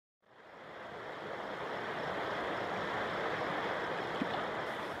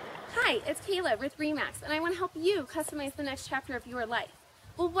Hi, it's Kayla with RE/MAX, and I want to help you customize the next chapter of your life.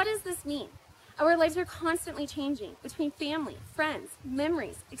 Well, what does this mean? Our lives are constantly changing between family, friends,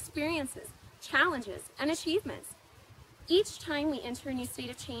 memories, experiences, challenges, and achievements. Each time we enter a new state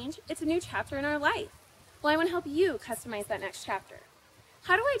of change, it's a new chapter in our life. Well, I want to help you customize that next chapter.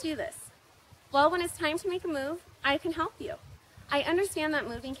 How do I do this? Well, when it's time to make a move, I can help you. I understand that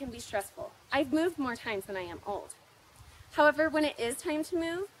moving can be stressful. I've moved more times than I am old. However, when it is time to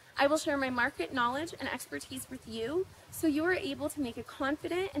move, I will share my market knowledge and expertise with you so you are able to make a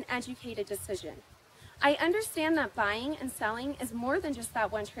confident and educated decision. I understand that buying and selling is more than just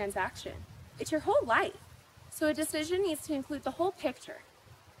that one transaction. It's your whole life. So a decision needs to include the whole picture.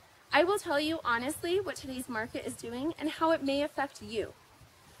 I will tell you honestly what today's market is doing and how it may affect you.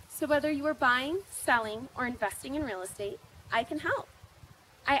 So whether you are buying, selling, or investing in real estate, I can help.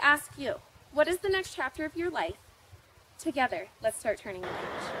 I ask you, what is the next chapter of your life? Together, let's start turning the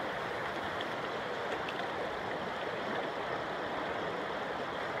page.